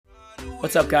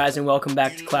What's up, guys, and welcome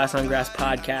back to Class on Grass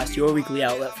Podcast, your weekly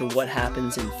outlet for what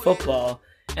happens in football.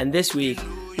 And this week,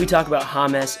 we talk about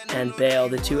James and Bale,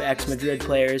 the two ex-Madrid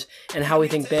players, and how we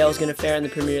think Bale's going to fare in the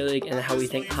Premier League and how we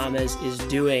think James is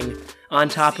doing. On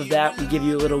top of that, we give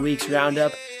you a little week's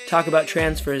roundup, talk about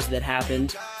transfers that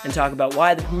happened, and talk about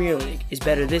why the Premier League is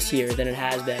better this year than it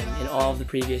has been in all of the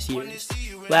previous years.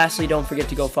 Lastly, don't forget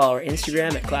to go follow our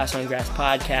Instagram at Class on Grass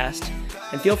Podcast,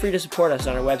 and feel free to support us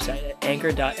on our website at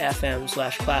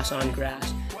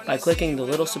anchor.fm/classongrass by clicking the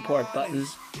little support button.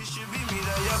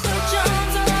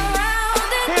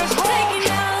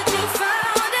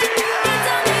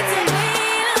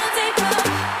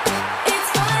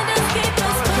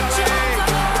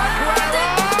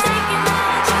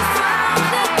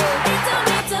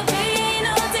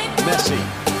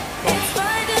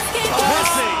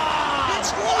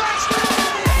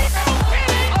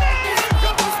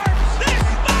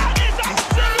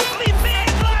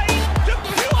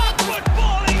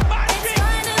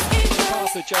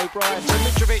 Joe Bryan to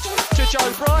Mitrovic to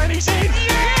Joe Bryan, he's in! Yes!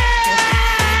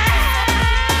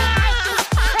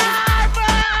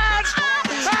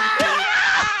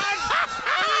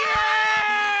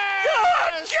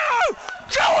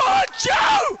 Go on,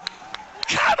 Joe!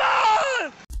 Come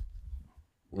on!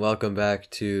 Welcome back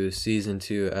to Season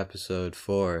 2, Episode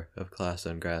 4 of Class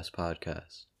on Grass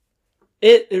Podcast.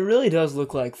 It really does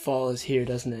look like fall is here,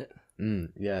 doesn't it?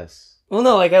 Yes. Well,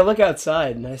 no, I look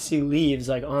outside and I see leaves,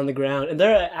 on the ground, and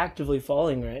they're actively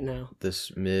falling right now.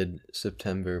 This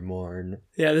mid-September morn.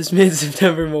 Yeah, this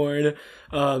mid-September morn.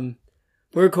 We're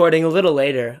recording a little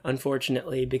later,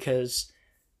 unfortunately, because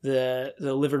the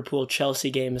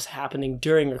Liverpool-Chelsea game is happening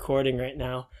during recording right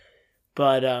now.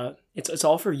 But it's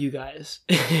all for you guys.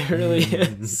 It really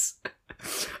is.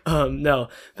 No,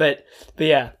 but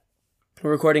yeah,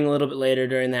 we're recording a little bit later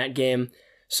during that game,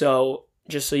 so...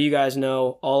 Just so you guys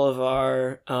know, all of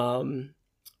our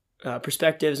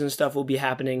perspectives and stuff will be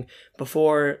happening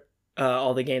before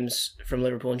all the games from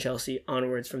Liverpool and Chelsea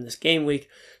onwards from this game week.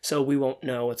 So we won't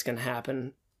know what's going to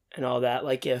happen and all that.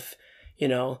 Like if,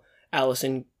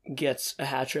 Alisson gets a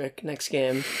hat trick next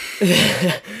game,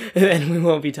 then we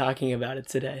won't be talking about it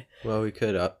today. Well, we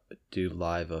could do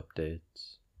live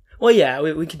updates. Well, yeah,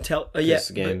 we can tell. This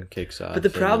game kicks off. But the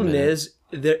problem is,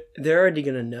 they're already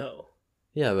going to know.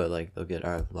 Yeah, but they'll get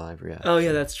our live reaction. Oh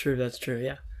yeah, that's true,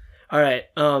 yeah. Alright,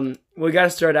 we gotta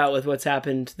start out with what's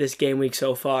happened this game week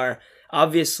so far.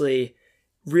 Obviously,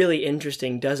 really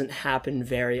interesting, doesn't happen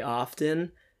very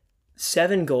often.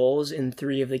 7 goals in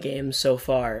 3 of the games so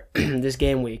far this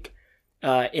game week.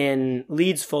 In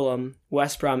Leeds Fulham,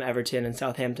 West Brom Everton, and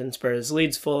Southampton Spurs.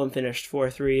 Leeds Fulham finished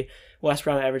 4-3. West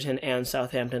Brom Everton and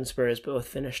Southampton Spurs both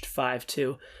finished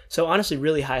 5-2. So honestly,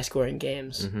 really high scoring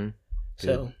games. Mm-hmm.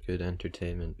 Good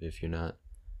entertainment if you're not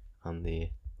on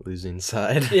the losing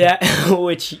side. Yeah,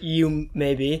 which you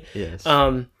may be. Yes.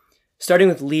 Starting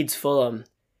with Leeds Fulham,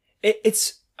 I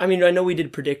know we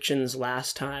did predictions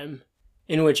last time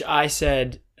in which I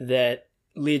said that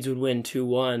Leeds would win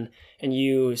 2-1 and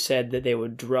you said that they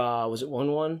would draw. Was it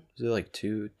 1-1? Was it like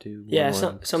 2-1? Yeah,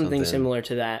 something similar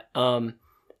to that.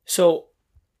 So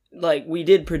we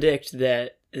did predict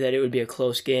that it would be a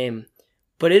close game.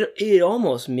 But it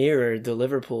almost mirrored the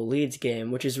Liverpool-Leeds game,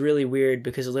 which is really weird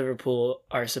because Liverpool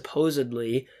are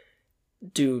supposedly,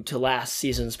 due to last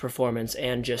season's performance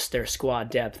and just their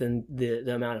squad depth and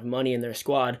the amount of money in their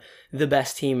squad, the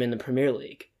best team in the Premier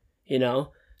League,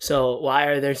 So why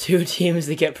are there 2 teams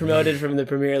that get promoted from the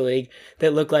Premier League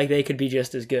that look like they could be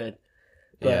just as good?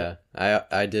 But, yeah,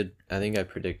 I think I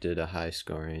predicted a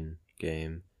high-scoring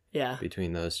game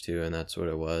between those two, and that's what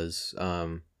it was.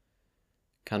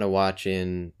 Kind of I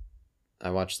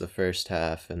watched the first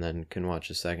half and then can watch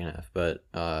the second half, but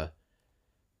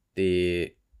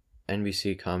the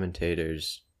NBC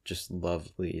commentators just love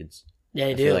Leeds. Yeah,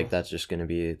 they do. I feel like that's just going to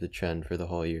be the trend for the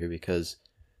whole year because,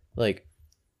 they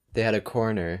had a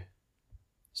corner,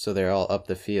 so they're all up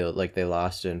the field. They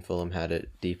lost it and Fulham had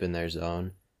it deep in their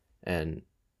zone, and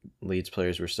Leeds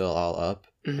players were still all up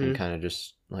and kind of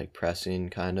just,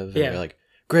 pressing, kind of. And they're like,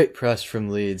 great press from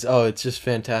Leeds. Oh, it's just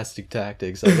fantastic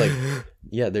tactics. I was like,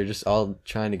 yeah, they're just all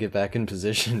trying to get back in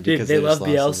position because they love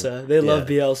Bielsa. They love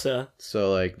Bielsa.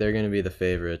 So they're going to be the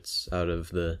favorites out of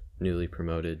the newly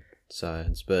promoted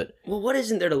sides. But what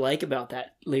isn't there to like about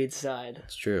that Leeds side?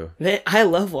 It's true. I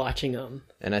love watching them.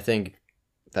 And I think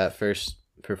that first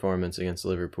performance against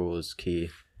Liverpool was key.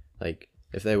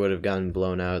 If they would have gotten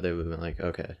blown out, they would have been like,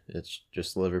 okay, it's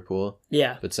just Liverpool.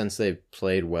 Yeah. But since they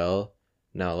played well,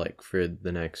 now, for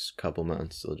the next couple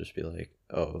months, they'll just be like,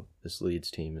 oh, this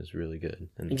Leeds team is really good.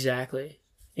 And exactly.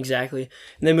 Exactly.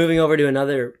 And then moving over to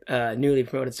another newly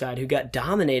promoted side who got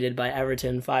dominated by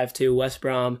Everton 5-2, West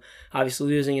Brom, obviously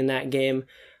losing in that game.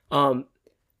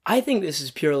 I think this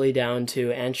is purely down to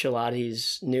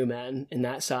Ancelotti's new men in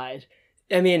that side.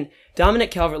 I mean,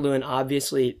 Dominic Calvert-Lewin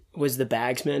obviously was the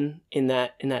bagsman in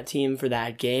that team for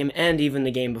that game, and even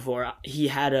the game before. He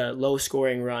had a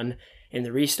low-scoring run in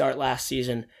the restart last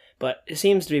season, but it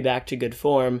seems to be back to good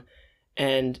form.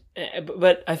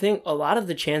 But I think a lot of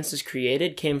the chances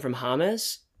created came from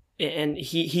James, and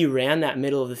he ran that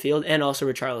middle of the field, and also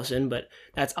Richarlison, but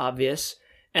that's obvious.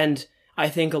 And I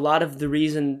think a lot of the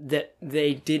reason that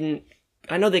they didn't,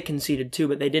 I know they conceded too,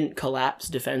 but they didn't collapse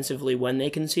defensively when they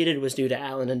conceded was due to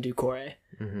Allen and Doucouré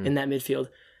in that midfield.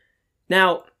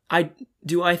 Now, I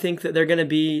think that they're going to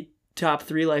be top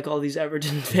 3 like all these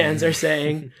Everton fans are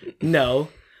saying? No.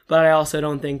 But I also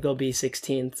don't think they'll be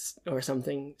 16th or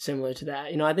something similar to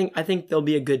that. I think they'll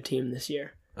be a good team this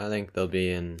year. I think they'll be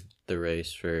in the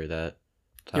race for that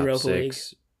top Europa 6. League.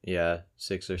 Yeah,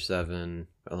 6 or 7,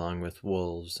 along with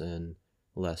Wolves and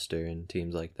Leicester and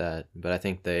teams like that. But I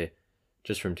think they,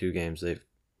 just from 2 games, they've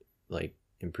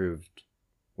improved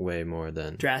way more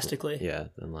than drastically. Yeah,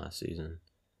 than last season.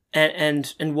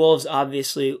 And Wolves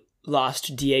obviously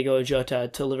lost Diego Jota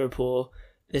to Liverpool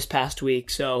this past week,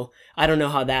 so I don't know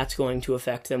how that's going to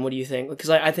affect them. What do you think? Because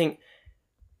I think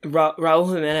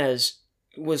Raul Jimenez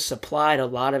was supplied a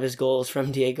lot of his goals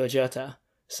from Diego Jota,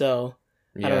 so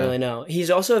I don't really know. He's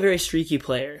also a very streaky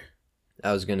player.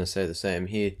 I was going to say the same.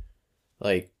 He,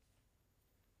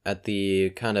 at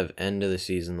the kind of end of the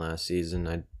season last season,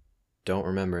 I don't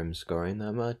remember him scoring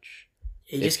that much.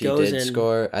 He just goes in.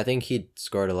 Score, I think he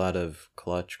scored a lot of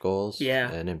clutch goals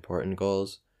and important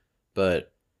goals,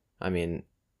 but I mean,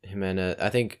 Jimenez, I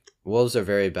think Wolves are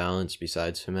very balanced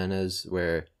besides Jimenez,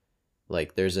 where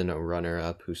there's a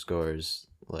runner-up who scores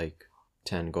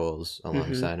 10 goals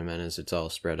alongside Jimenez. It's all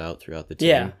spread out throughout the team.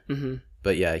 Yeah. Mm-hmm.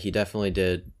 But yeah, he definitely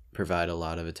did provide a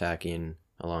lot of attacking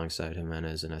alongside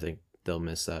Jimenez, and I think they'll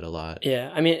miss that a lot. Yeah,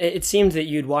 I mean, it seemed that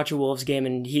you'd watch a Wolves game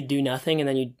and he'd do nothing, and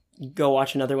then you'd go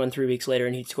watch another one 3 weeks later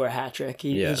and he'd score a hat-trick.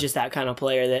 He's just that kind of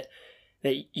player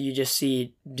that you just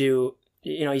see do.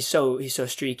 He's so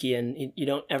streaky, and you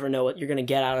don't ever know what you're going to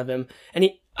get out of him. And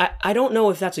I don't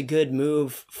know if that's a good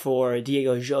move for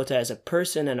Diego Jota as a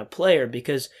person and a player,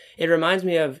 because it reminds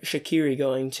me of Shaqiri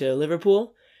going to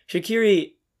Liverpool.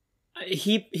 Shaqiri,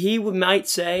 he might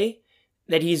say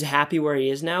that he's happy where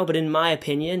he is now, but in my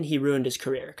opinion, he ruined his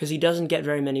career because he doesn't get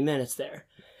very many minutes there.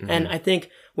 Mm-hmm. And I think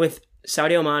with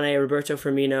Sadio Mane, Roberto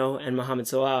Firmino, and Mohamed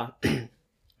Salah,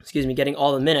 getting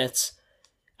all the minutes,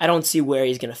 I don't see where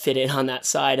he's going to fit in on that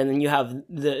side. And then you have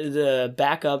the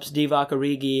backups, Divock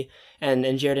Origi and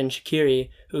Xherdan Shaqiri,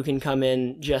 who can come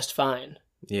in just fine.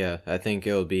 Yeah, I think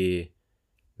it'll be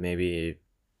I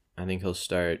think he'll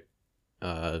start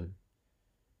other,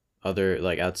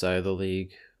 outside of the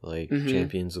league,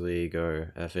 Champions League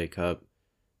or FA Cup,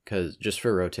 because just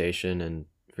for rotation and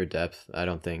for depth, I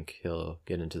don't think he'll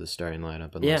get into the starting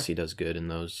lineup unless he does good in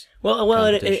those. Well,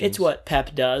 it's what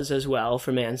Pep does as well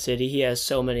for Man City. He has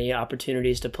so many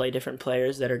opportunities to play different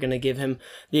players that are going to give him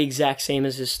the exact same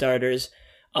as his starters.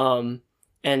 And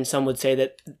some would say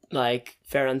that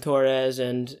Ferran Torres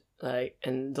and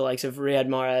the likes of Riyad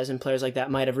Mahrez and players like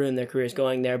that might have ruined their careers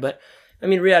going there. But I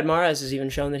mean, Riyad Mahrez has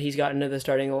even shown that he's gotten into the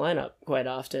starting lineup quite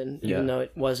often, even though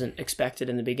it wasn't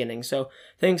expected in the beginning. So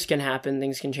things can happen,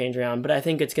 things can change around, but I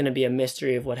think it's going to be a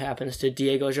mystery of what happens to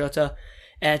Diego Jota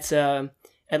at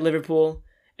Liverpool.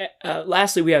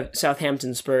 Lastly, we have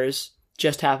Southampton Spurs.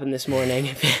 Just happened this morning.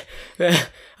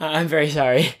 I'm very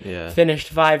sorry. Yeah.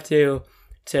 Finished 5-2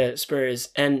 to Spurs.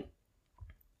 And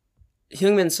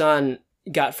Heung-min Son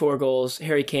got 4 goals.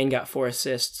 Harry Kane got 4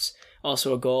 assists,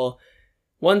 also a goal.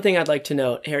 One thing I'd like to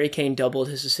note, Harry Kane doubled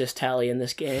his assist tally in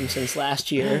this game since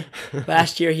last year.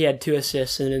 Last year he had 2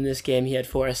 assists, and in this game he had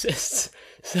 4 assists.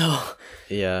 So,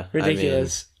 yeah,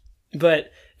 ridiculous. But,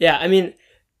 yeah, I mean,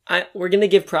 we're going to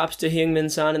give props to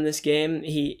Heung-min Son in this game.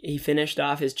 He finished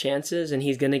off his chances, and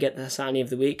he's going to get the Hassani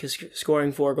of the week, because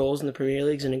scoring 4 goals in the Premier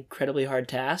League is an incredibly hard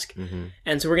task. Mm-hmm.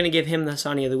 And so we're going to give him the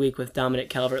Hassani of the week with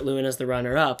Dominic Calvert-Lewin as the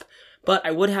runner-up. But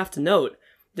I would have to note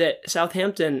that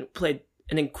Southampton played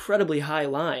an incredibly high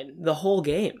line the whole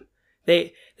game.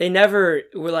 They never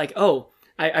were like,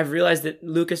 I've realized that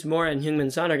Lucas Moura and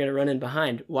Heung-min Son are going to run in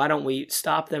behind. Why don't we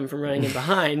stop them from running in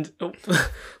behind?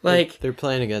 They're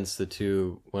playing against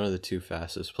one of the 2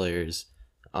 fastest players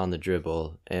on the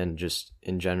dribble and just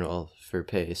in general for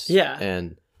pace. Yeah.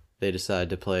 And they decide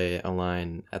to play a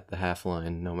line at the half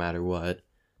line no matter what.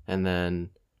 And then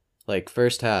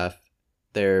first half,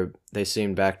 they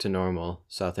seemed back to normal.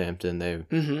 Southampton,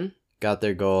 they got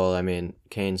their goal. I mean,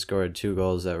 Kane scored 2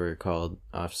 goals that were called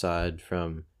offside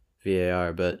from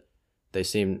VAR, but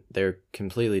they're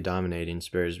completely dominating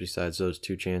Spurs besides those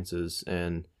 2 chances.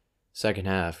 And second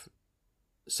half,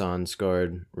 Son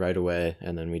scored right away,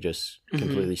 and then we just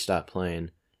completely stopped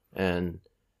playing. And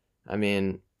I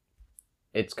mean,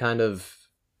 it's kind of,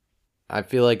 I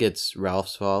feel like it's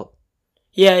Ralph's fault.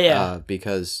 Yeah.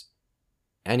 Because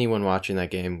anyone watching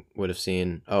that game would have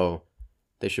seen,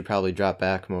 they should probably drop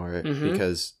back more,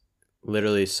 because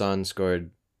literally Son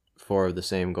scored 4 of the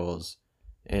same goals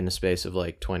in a space of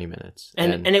like 20 minutes.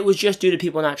 And it was just due to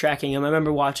people not tracking him. I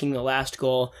remember watching the last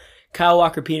goal. Kyle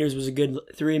Walker-Peters was a good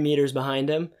 3 meters behind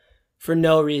him for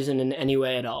no reason in any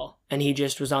way at all. And he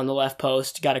just was on the left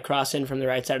post, got a cross in from the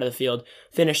right side of the field,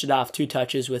 finished it off 2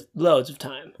 touches with loads of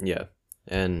time. Yeah.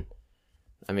 And,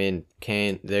 I mean,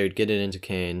 Kane, they would get it into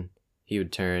Kane. He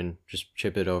would turn, just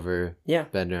chip it over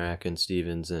Bednarik and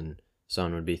Stevens, and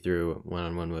Son would be through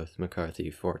one-on-one with McCarthy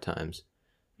 4 times.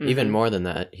 Even more than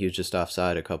that, he was just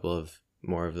offside a couple of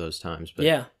more of those times.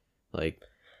 But like,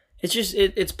 it's just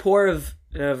it's poor of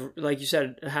like you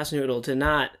said, Hasenhüttl to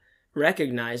not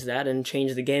recognize that and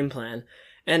change the game plan.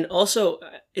 And also,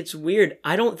 it's weird.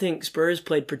 I don't think Spurs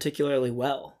played particularly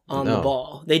well on the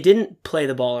ball. They didn't play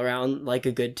the ball around like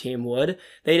a good team would.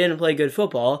 They didn't play good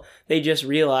football. They just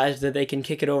realized that they can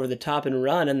kick it over the top and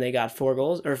run, and they got 4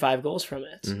 goals or 5 goals from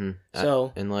it.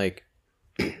 So and like,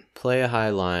 play a high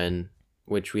line,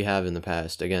 which we have in the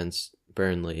past against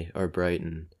Burnley or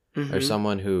Brighton, or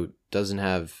someone who doesn't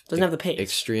have the pace,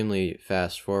 extremely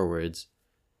fast forwards,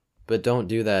 but don't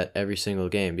do that every single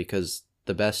game, because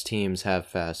the best teams have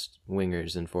fast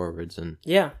wingers and forwards, and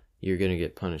you're going to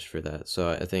get punished for that.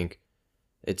 So I think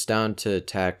it's down to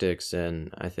tactics,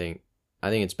 and I think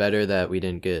it's better that we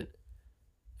didn't get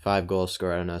 5 goals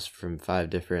scored on us from 5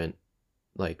 different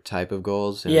like type of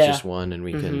goals, and it's just 1, and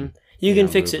we can you can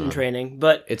fix it in training.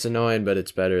 But it's annoying, but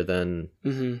it's better than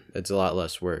it's a lot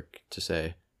less work to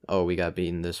say, we got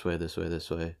beaten this way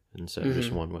instead of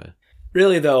just one way.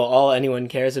 Really, though, all anyone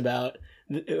cares about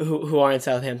who aren't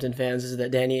Southampton fans is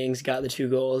that Danny Ings got the 2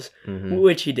 goals,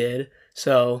 which he did.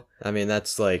 So I mean,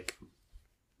 that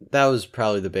was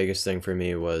probably the biggest thing for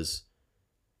me, was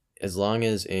as long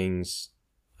as Ings,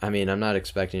 I mean, I'm not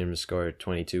expecting him to score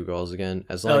 22 goals again.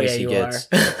 As long as he gets,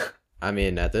 I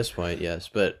mean, at this point, yes.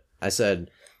 But I said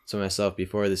to myself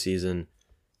before the season,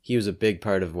 he was a big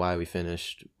part of why we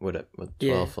finished 12th,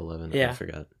 11th, I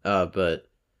forgot. But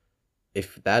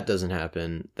if that doesn't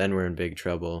happen, then we're in big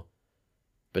trouble.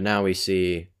 But now we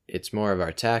see it's more of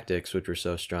our tactics, which were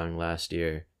so strong last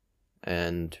year,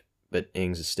 but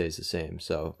Ings stays the same.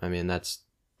 So I mean, that's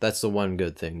the one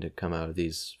good thing to come out of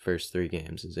these first 3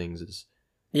 games, is Ings is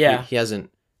he hasn't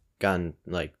gotten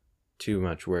like too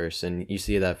much worse, and you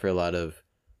see that for a lot of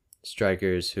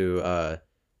strikers who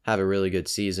have a really good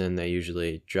season. They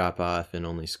usually drop off and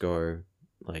only score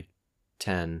like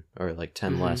 10 or like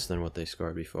 10 less than what they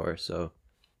scored before. So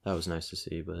that was nice to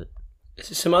see. But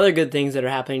some other good things that are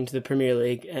happening to the Premier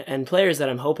League, and players that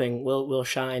I'm hoping will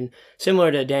shine,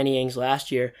 similar to Danny Ings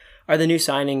last year, are the new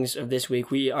signings of this week.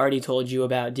 We already told you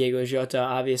about Diego Jota,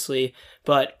 obviously,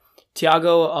 but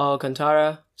Thiago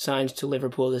Alcantara signed to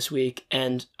Liverpool this week,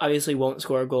 and obviously won't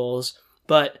score goals,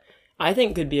 but I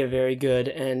think could be a very good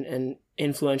and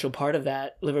influential part of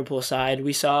that Liverpool side.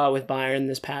 We saw with Bayern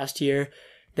this past year,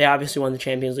 they obviously won the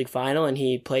Champions League final, and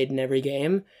he played in every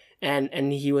game,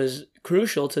 and he was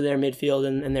crucial to their midfield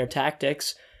and their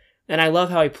tactics. And I love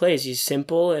how he plays. He's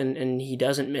simple, and he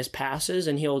doesn't miss passes,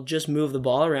 and he'll just move the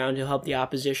ball around. He'll help the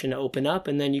opposition to open up,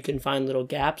 and then you can find little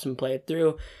gaps and play it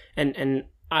through. And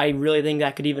I really think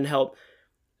that could even help,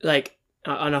 like,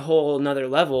 on a whole another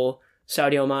level,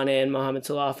 Sadio Mane and Mohamed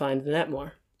Salah find the net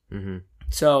more.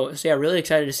 So yeah, really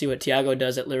excited to see what Thiago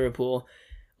does at Liverpool.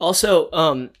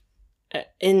 Also,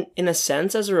 in a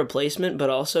sense as a replacement, but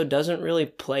also doesn't really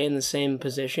play in the same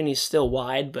position. He's still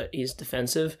wide, but he's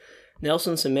defensive.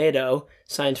 Nelson Semedo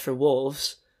signed for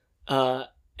Wolves,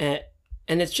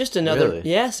 and it's just another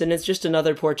and it's just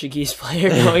another Portuguese player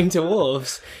going to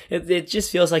Wolves. It just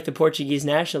feels like the Portuguese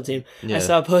national team. I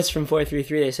saw a post from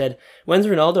 433. They said, "When's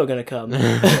Ronaldo gonna come?"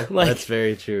 That's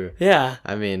very true. Yeah,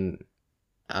 I mean,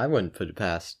 I wouldn't put it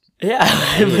past. Yeah,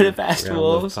 I put it past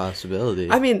Wolves. Possibility.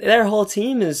 I mean, their whole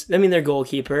team is. I mean, their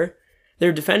goalkeeper,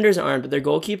 their defenders aren't, but their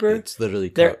goalkeeper. It's literally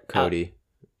Cody.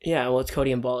 Well, it's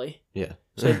Cody and Bali. Yeah.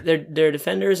 So their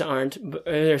defenders aren't,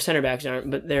 their center backs aren't,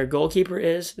 but their goalkeeper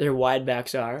is, their wide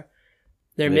backs are,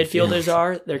 their midfielders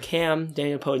are, their cam,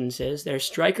 Daniel Podence is, their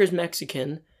striker's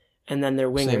Mexican, and then their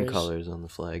wingers. Same colors on the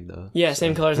flag, though. Yeah,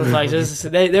 same colors on the flag.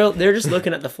 They're just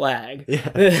looking at the flag. Yeah.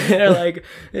 They're like,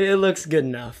 it looks good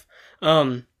enough.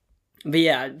 But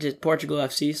yeah, just Portugal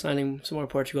FC signing some more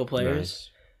Portugal players. Nice.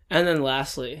 And then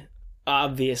lastly,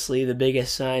 obviously the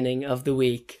biggest signing of the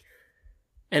week,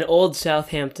 an old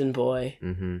Southampton boy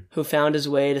who found his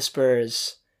way to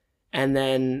Spurs and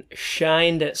then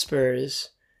shined at Spurs,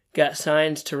 got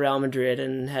signed to Real Madrid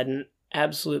and had an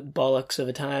absolute bollocks of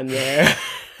a time there.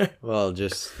 Well,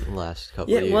 just the last couple of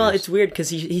years. Yeah, well, it's weird because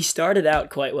he started out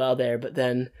quite well there, but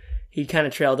then he kind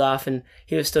of trailed off and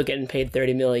he was still getting paid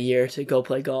 $30 million a year to go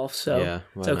play golf, so yeah,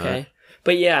 it's okay. Not?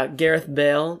 But yeah, Gareth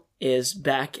Bale is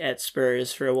back at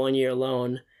Spurs for a 1-year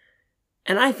loan,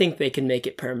 and I think they can make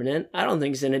it permanent. I don't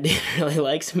think Zinedine really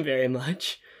likes him very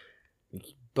much.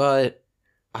 But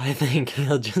I think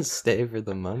he'll just stay for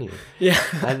the money. Yeah.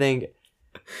 I think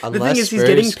the thing is, he's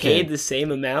getting paid the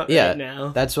same amount right now.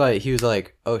 That's why he was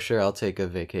like, oh, sure, I'll take a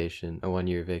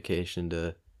 1-year vacation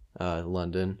to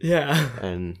London. Yeah.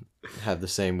 And have the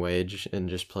same wage and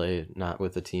just play not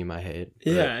with a team I hate.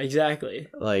 But, yeah, exactly.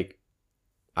 Like,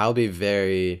 I'll be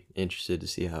very interested to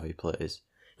see how he plays.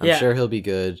 I'm sure he'll be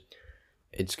good.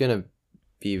 It's going to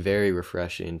be very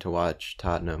refreshing to watch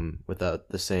Tottenham without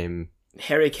the same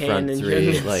Harry Kane front and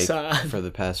three like for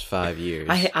the past 5 years.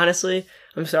 Honestly,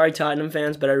 I'm sorry, Tottenham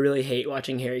fans, but I really hate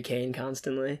watching Harry Kane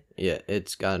constantly. Yeah,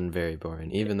 it's gotten very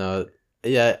boring. Even though,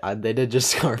 they did just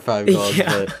score 5 goals,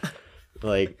 but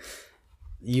like,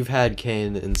 you've had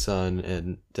Kane and Son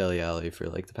and Dele Alli for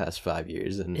like the past 5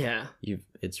 years, and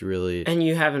it's really, and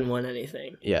you haven't won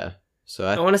anything. Yeah, so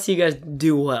I want to see you guys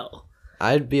do well.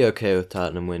 I'd be okay with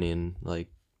Tottenham winning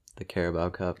the Carabao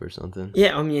Cup or something.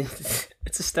 Yeah, I mean,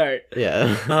 it's a start.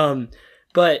 Yeah.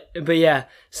 But yeah.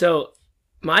 So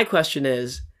my question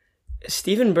is,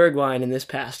 Steven Bergwijn in this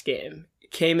past game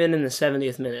came in the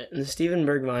 70th minute, and Steven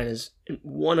Bergwijn is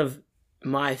one of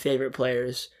my favorite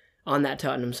players on that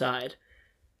Tottenham side.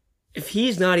 If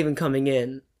he's not even coming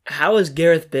in, how is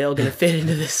Gareth Bale going to fit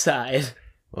into this side?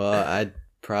 Well, I'd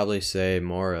probably say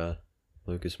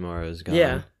Lucas Moura is gone.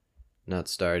 Yeah. Not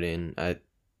starting.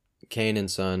 Kane and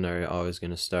Son are always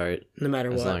going to start. No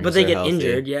matter what. But they get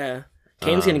injured, yeah.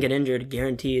 Kane's going to get injured,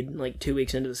 guaranteed, like 2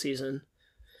 weeks into the season.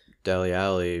 Dele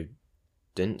Alli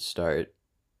didn't start.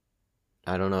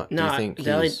 I don't know. No, do you think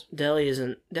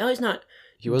Dele's not.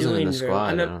 He wasn't in the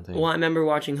squad, I don't think. Well, I remember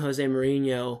watching Jose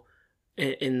Mourinho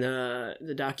in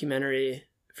the documentary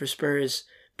for Spurs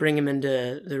bring him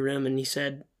into the room, and he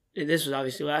said, this was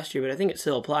obviously last year, but I think it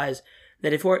still applies,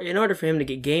 that in order for him to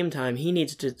get game time, he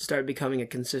needs to start becoming a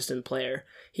consistent player.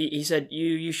 He said,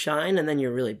 you shine and then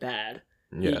you're really bad.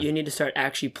 Yeah. You need to start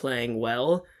actually playing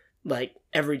well, like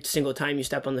every single time you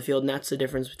step on the field, and that's the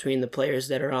difference between the players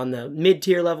that are on the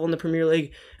mid-tier level in the Premier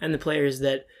League and the players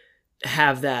that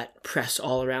have that press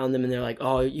all around them, and they're like,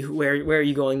 oh, where are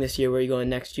you going this year? Where are you going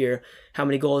next year? How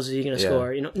many goals is he going to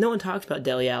score? You know, no one talks about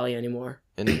Dele Alli anymore.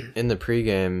 In the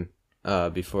pregame,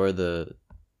 before the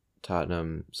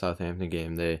Tottenham Southampton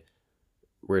game, they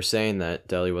were saying that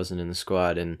Dele wasn't in the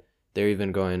squad, and they're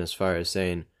even going as far as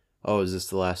saying, oh, is this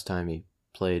the last time he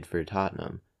played for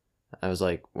Tottenham? I was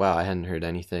like, wow, I hadn't heard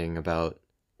anything about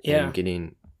him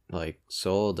getting like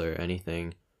sold or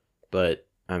anything. But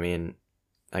I mean,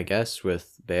 I guess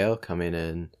with Bale coming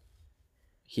in,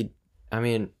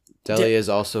 Dele is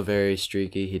also very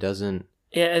streaky. He doesn't.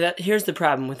 Yeah, here's the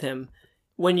problem with him.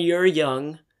 When you're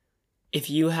young, if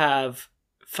you have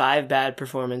 5 bad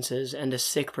performances and a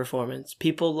sick performance,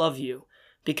 people love you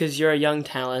because you're a young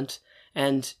talent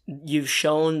and you've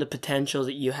shown the potential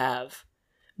that you have.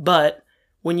 But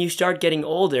when you start getting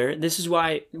older, this is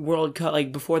why World Cup,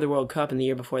 like before the World Cup and the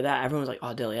year before that, everyone was like,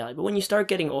 oh, Dele Alli. But when you start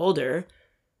getting older,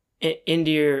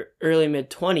 into your early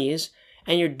mid-20s,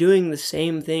 and you're doing the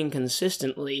same thing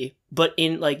consistently, but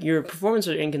in like your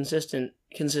performances are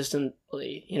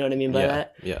consistently, you know what I mean by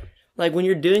that? Yeah. Like when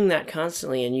you're doing that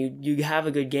constantly and you have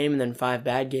a good game and then 5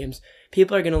 bad games,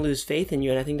 people are going to lose faith in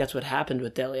you, and I think that's what happened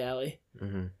with Dele Alli.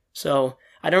 Mm-hmm. So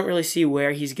I don't really see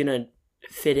where he's going to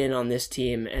fit in on this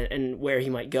team and where he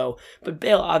might go. But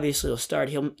Bale obviously will start.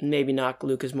 He'll maybe knock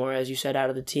Lucas Moura, as you said, out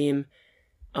of the team.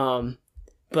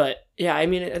 But yeah, I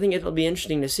mean, I think it'll be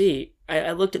interesting to see.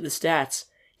 I looked at the stats.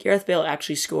 Gareth Bale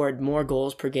actually scored more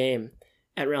goals per game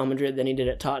at Real Madrid than he did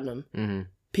at Tottenham. Mm-hmm.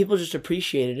 People just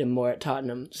appreciated him more at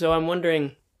Tottenham. So I'm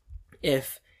wondering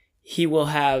if he will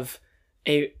have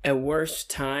a worse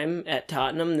time at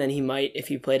Tottenham than he might if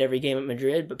he played every game at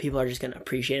Madrid, but people are just going to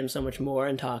appreciate him so much more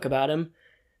and talk about him.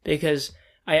 Because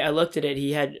I looked at it,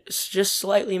 he had just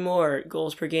slightly more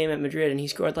goals per game at Madrid, and he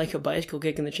scored like a bicycle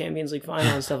kick in the Champions League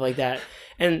final and stuff like that.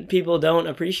 And people don't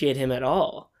appreciate him at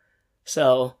all.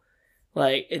 So,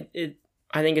 like,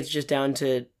 I think it's just down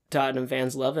to Tottenham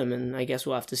fans love him, and I guess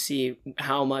we'll have to see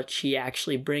how much he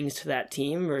actually brings to that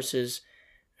team versus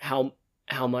how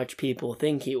much people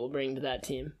think he will bring to that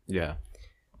team. Yeah.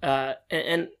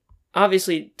 And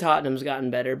obviously Tottenham's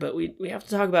gotten better, but we have to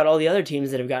talk about all the other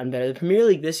teams that have gotten better. The Premier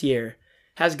League this year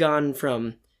has gone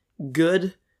from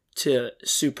good to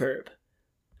superb.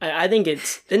 I think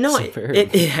it's no,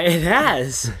 it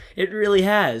has. It really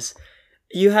has.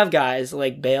 You have guys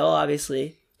like Bale,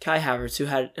 obviously, Kai Havertz, who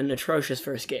had an atrocious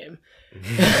first game.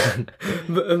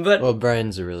 but well,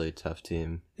 Brighton's a really tough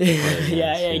team.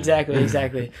 yeah,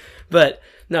 exactly. But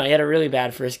no, he had a really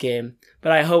bad first game.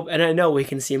 But I hope, and I know we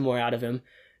can see more out of him.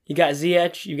 You got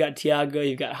Ziyech, you got Thiago,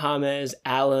 you got James,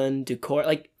 Allen, Ducour,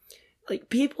 like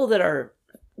people that are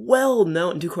well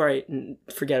known. Ducour,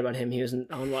 forget about him. He was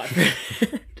on Watford.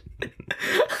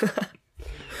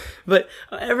 But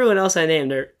everyone else I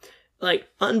named are like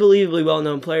unbelievably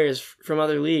well-known players from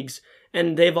other leagues,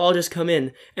 and they've all just come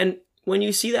in. And when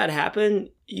you see that happen,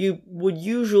 you would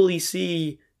usually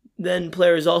see then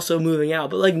players also moving out,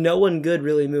 but like no one good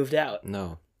really moved out.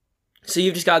 No. So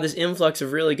you've just got this influx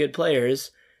of really good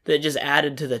players that just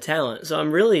added to the talent. So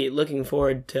I'm really looking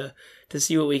forward to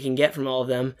see what we can get from all of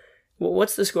them.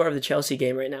 What's the score of the Chelsea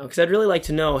game right now? Because I'd really like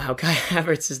to know how Kai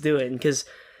Havertz is doing, because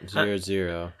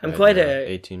 0-0. I'm quite a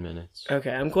 18 minutes.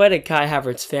 Okay, I'm quite a Kai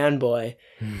Havertz fanboy.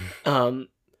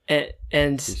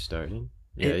 And He's starting.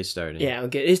 Yeah, he's starting. Yeah,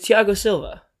 okay. Is Thiago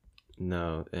Silva?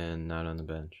 No, and not on the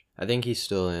bench. I think he's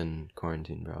still in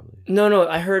quarantine, probably. No.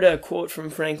 I heard a quote from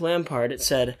Frank Lampard. It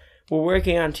said, "We're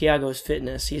working on Thiago's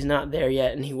fitness. He's not there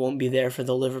yet, and he won't be there for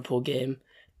the Liverpool game."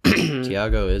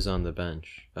 Thiago is on the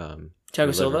bench.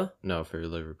 Thiago Silva? No, for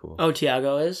Liverpool. Oh,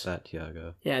 Thiago is? That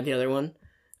Thiago. Yeah, the other one.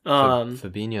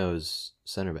 Fabinho's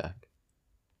center back.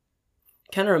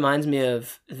 Kind of reminds me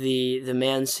of the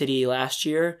Man City last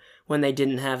year when they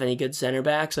didn't have any good center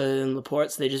backs other than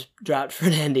Laporte, so they just dropped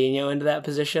Fernandinho into that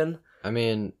position. I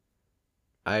mean,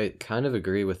 I kind of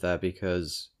agree with that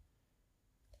because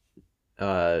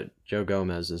Joe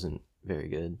Gomez isn't very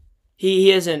good.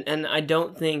 He isn't, and I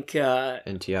don't think...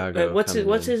 and Thiago...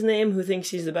 What's his name, who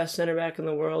thinks he's the best center back in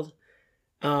the world?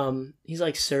 He's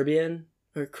like Serbian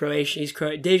or Croatian. He's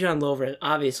Dejan Lovren,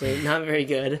 obviously, not very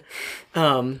good.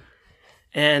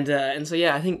 And so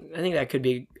yeah, I think that could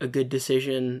be a good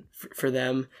decision for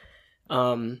them,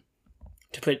 to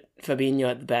put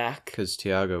Fabinho at the back. Because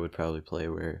Thiago would probably play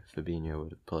where Fabinho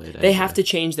would have played. They have to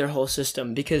change their whole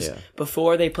system, because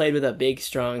before they played with a big,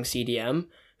 strong CDM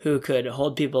who could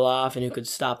hold people off and who could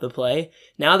stop the play.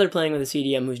 Now they're playing with a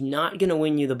CDM who's not going to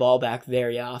win you the ball back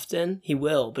very often. He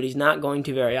will, but he's not going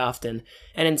to very often.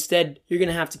 And instead, you're going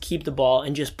to have to keep the ball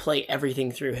and just play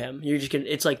everything through him. You're just going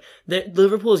to, it's like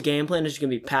Liverpool's game plan is just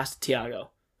going to be pass to Thiago.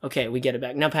 Okay, we get it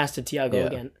back. Now pass to Thiago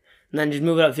again. And then just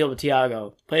move it upfield with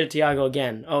Thiago. Play to Thiago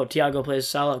again. Oh, Thiago plays a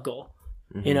solid goal.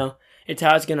 Mm-hmm. You know, it's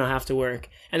how it's going to have to work.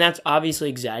 And that's obviously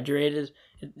exaggerated.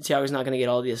 Thiago's not going to get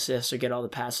all the assists or get all the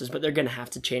passes, but they're going to have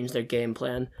to change their game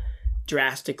plan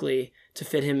drastically to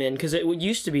fit him in, because it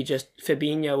used to be just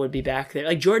Fabinho would be back there.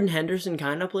 Like Jordan Henderson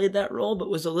kind of played that role, but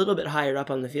was a little bit higher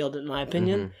up on the field, in my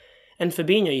opinion. Mm-hmm. And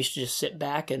Fabinho used to just sit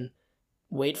back and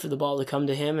wait for the ball to come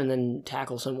to him and then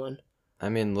tackle someone. I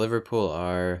mean, Liverpool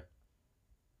are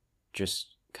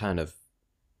just kind of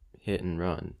hit and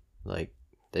run. Like,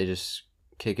 they just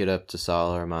kick it up to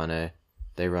Salah or Mane.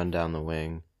 They run down the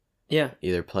wing. Yeah.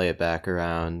 Either play it back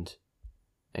around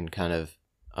and kind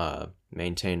of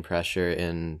maintain pressure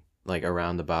in, like,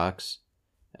 around the box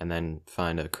and then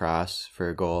find a cross for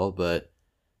a goal. But,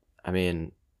 I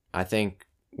mean, I think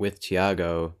with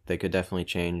Thiago, they could definitely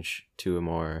change to a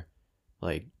more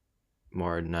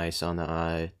nice on the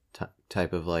eye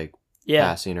type of, like,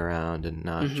 passing around and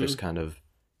not just kind of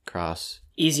cross.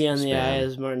 Easy on the eye,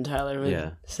 as Martin Tyler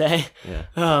would say.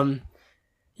 Yeah.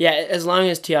 Yeah, as long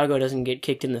as Thiago doesn't get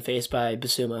kicked in the face by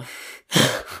Basuma.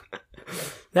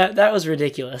 That was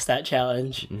ridiculous, that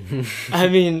challenge. I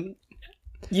mean,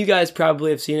 you guys probably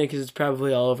have seen it because it's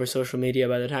probably all over social media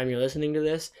by the time you're listening to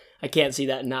this. I can't see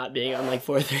that not being on like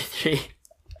 433.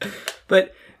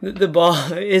 But the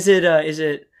ball, is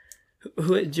it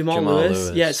Jamal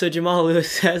Lewis? Yeah, so Jamal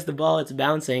Lewis has the ball, it's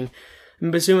bouncing.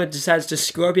 And Basuma decides to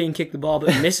scorpion kick the ball,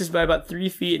 but misses by about 3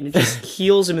 feet and just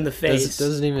heels him in the face.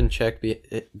 Doesn't even check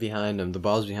behind him. The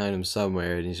ball's behind him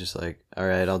somewhere, and he's just like, all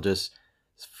right, I'll just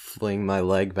fling my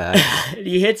leg back.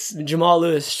 He hits Jamal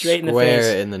Lewis straight in the face.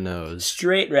 Square in the nose.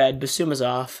 Straight red. Basuma's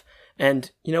off.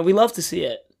 And, we love to see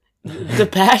it. The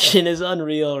passion is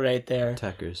unreal right there.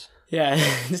 Techers. Yeah,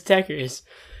 it's Techers.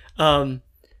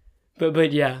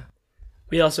 But yeah.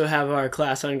 We also have our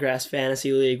Class on Grass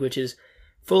Fantasy League, which is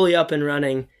fully up and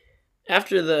running.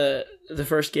 After the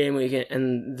first game week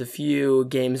and the few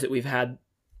games that we've had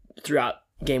throughout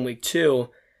game week 2,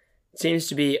 seems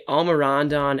to be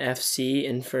Almirandon FC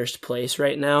in first place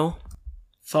right now,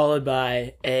 followed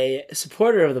by a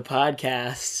supporter of the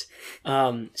podcast,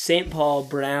 St. Paul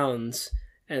Browns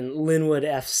and Linwood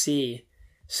FC.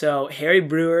 So Harry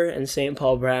Brewer and St.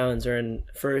 Paul Browns are in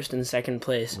first and second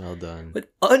place. Well done. With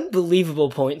unbelievable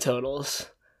point totals.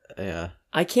 Yeah.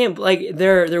 I can't, like,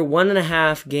 they're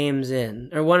 1.5 games in,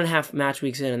 or 1.5 match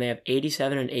weeks in, and they have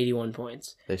 87 and 81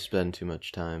 points. They spend too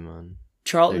much time on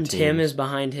Charlton their Tim teams. is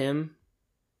behind him.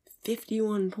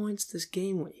 51 points this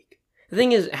game week. The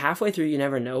thing is, halfway through, you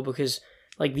never know, because,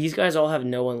 like, these guys all have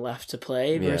no one left to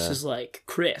play, versus, like,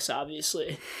 Chris,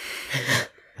 obviously.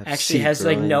 Actually has,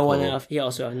 like, no one left. He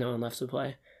also has no one left to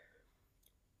play.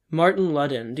 Martin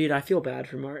Ludden. Dude, I feel bad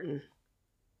for Martin.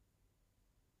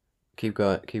 Keep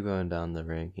going down the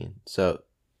ranking. So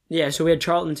Yeah, so we had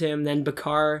Charlton Tim, then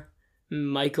Bakar,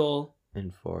 Michael.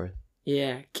 in fourth.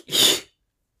 Yeah.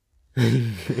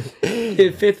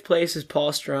 In fifth place is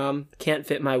Paul Strom. Can't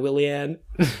fit my Willian.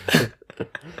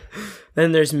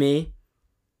 Then there's me.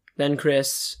 Then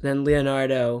Chris. Then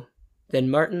Leonardo. Then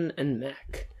Martin and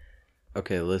Mac.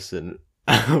 Okay, listen.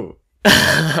 You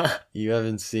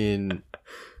haven't seen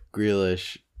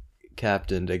Grealish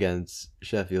captained against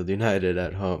Sheffield United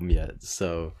at home yet,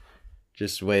 so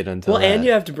just wait until and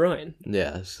you have De Bruyne.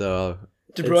 Yeah, so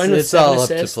De Bruyne with 7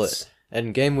 assists. to play.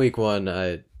 And game week 1,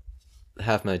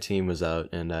 half my team was out,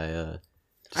 and I I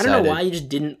decided, don't know why you just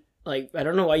didn't, like, I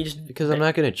don't know why you just... because I'm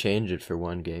not going to change it for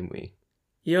one game week.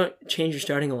 You don't change your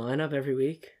starting lineup every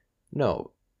week?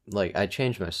 No, like, I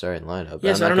changed my starting lineup.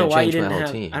 Yeah, so I don't know why you didn't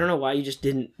have... Team. I don't know why you just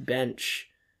didn't bench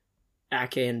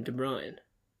Ake and De Bruyne.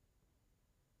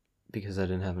 Because I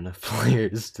didn't have enough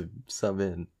players to sub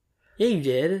in. Yeah, you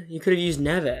did. You could have used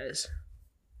Neves.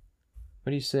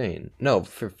 What are you saying? No,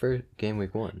 for game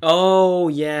week 1. Oh,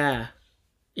 yeah.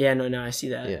 Yeah, no, I see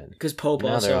that. Yeah. Because Pope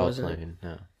Now also they're all wasn't. playing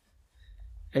now.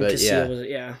 And But Casillas yeah. was,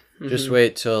 yeah. Just Mhm.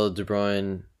 wait till De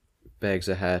Bruyne bags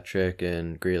a hat trick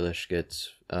and Grealish gets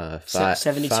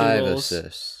 72 five goals.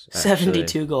 assists.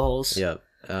 72 goals. Yep.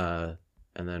 And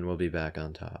then we'll be back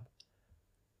on top.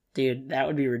 Dude, that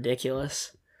would be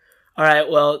ridiculous. All right,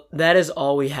 well, that is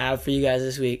all we have for you guys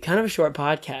this week. Kind of a short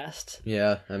podcast.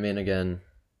 Yeah, I mean, again,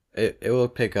 it will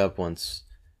pick up once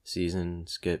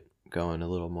seasons get going a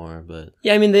little more, but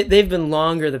Yeah, I mean, they've been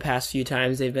longer the past few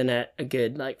times. They've been at a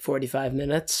good, 45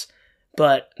 minutes.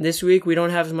 But this week, we don't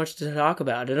have as much to talk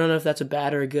about. I don't know if that's a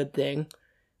bad or a good thing.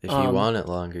 if you want it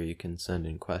longer, you can send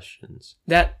in questions.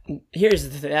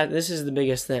 Here's this is the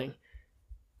biggest thing.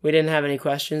 We didn't have any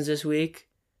questions this week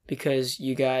because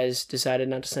you guys decided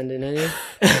not to send in any.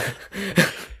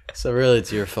 So really,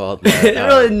 it's your fault. No. We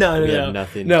had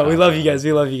nothing. No, to we talk love you about. guys.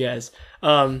 We love you guys.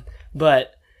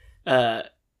 But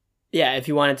yeah, if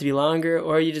you want it to be longer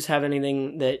or you just have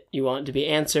anything that you want to be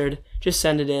answered, just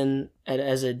send it in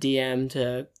as a DM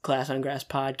to Class on Grass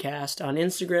Podcast on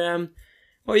Instagram,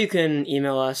 or you can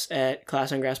email us at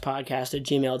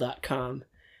classongrasspodcast@gmail.com.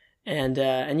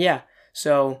 And yeah,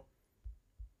 so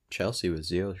Chelsea with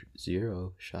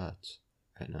zero shots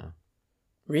right now.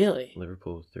 really,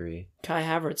 Liverpool 3. Kai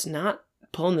Havertz not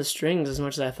pulling the strings as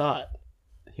much as I thought.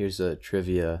 Here's a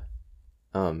trivia.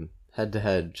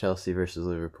 Head-to-head, Chelsea versus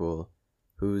Liverpool.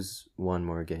 Who's won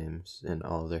more games in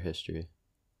all of their history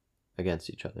against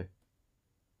each other?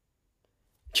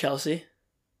 Chelsea?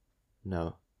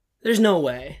 No. There's no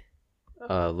way.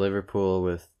 Liverpool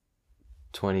with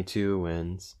 22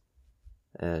 wins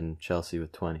and Chelsea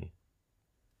with 20.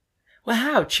 Well,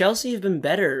 how? Chelsea have been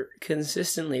better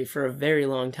consistently for a very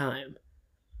long time.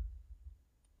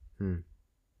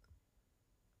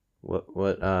 What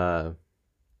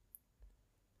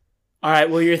All right,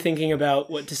 well, you're thinking about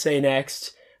what to say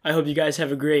next. I hope you guys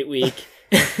have a great week.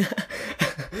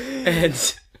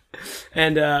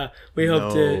 and we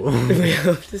hope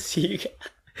to see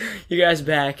you guys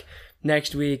back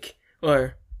next week,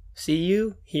 or see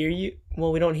you, hear you.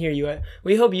 Well, we don't hear you.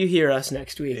 We hope you hear us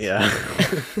next week. Yeah.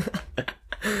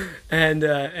 And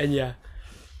yeah.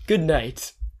 Good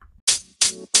night.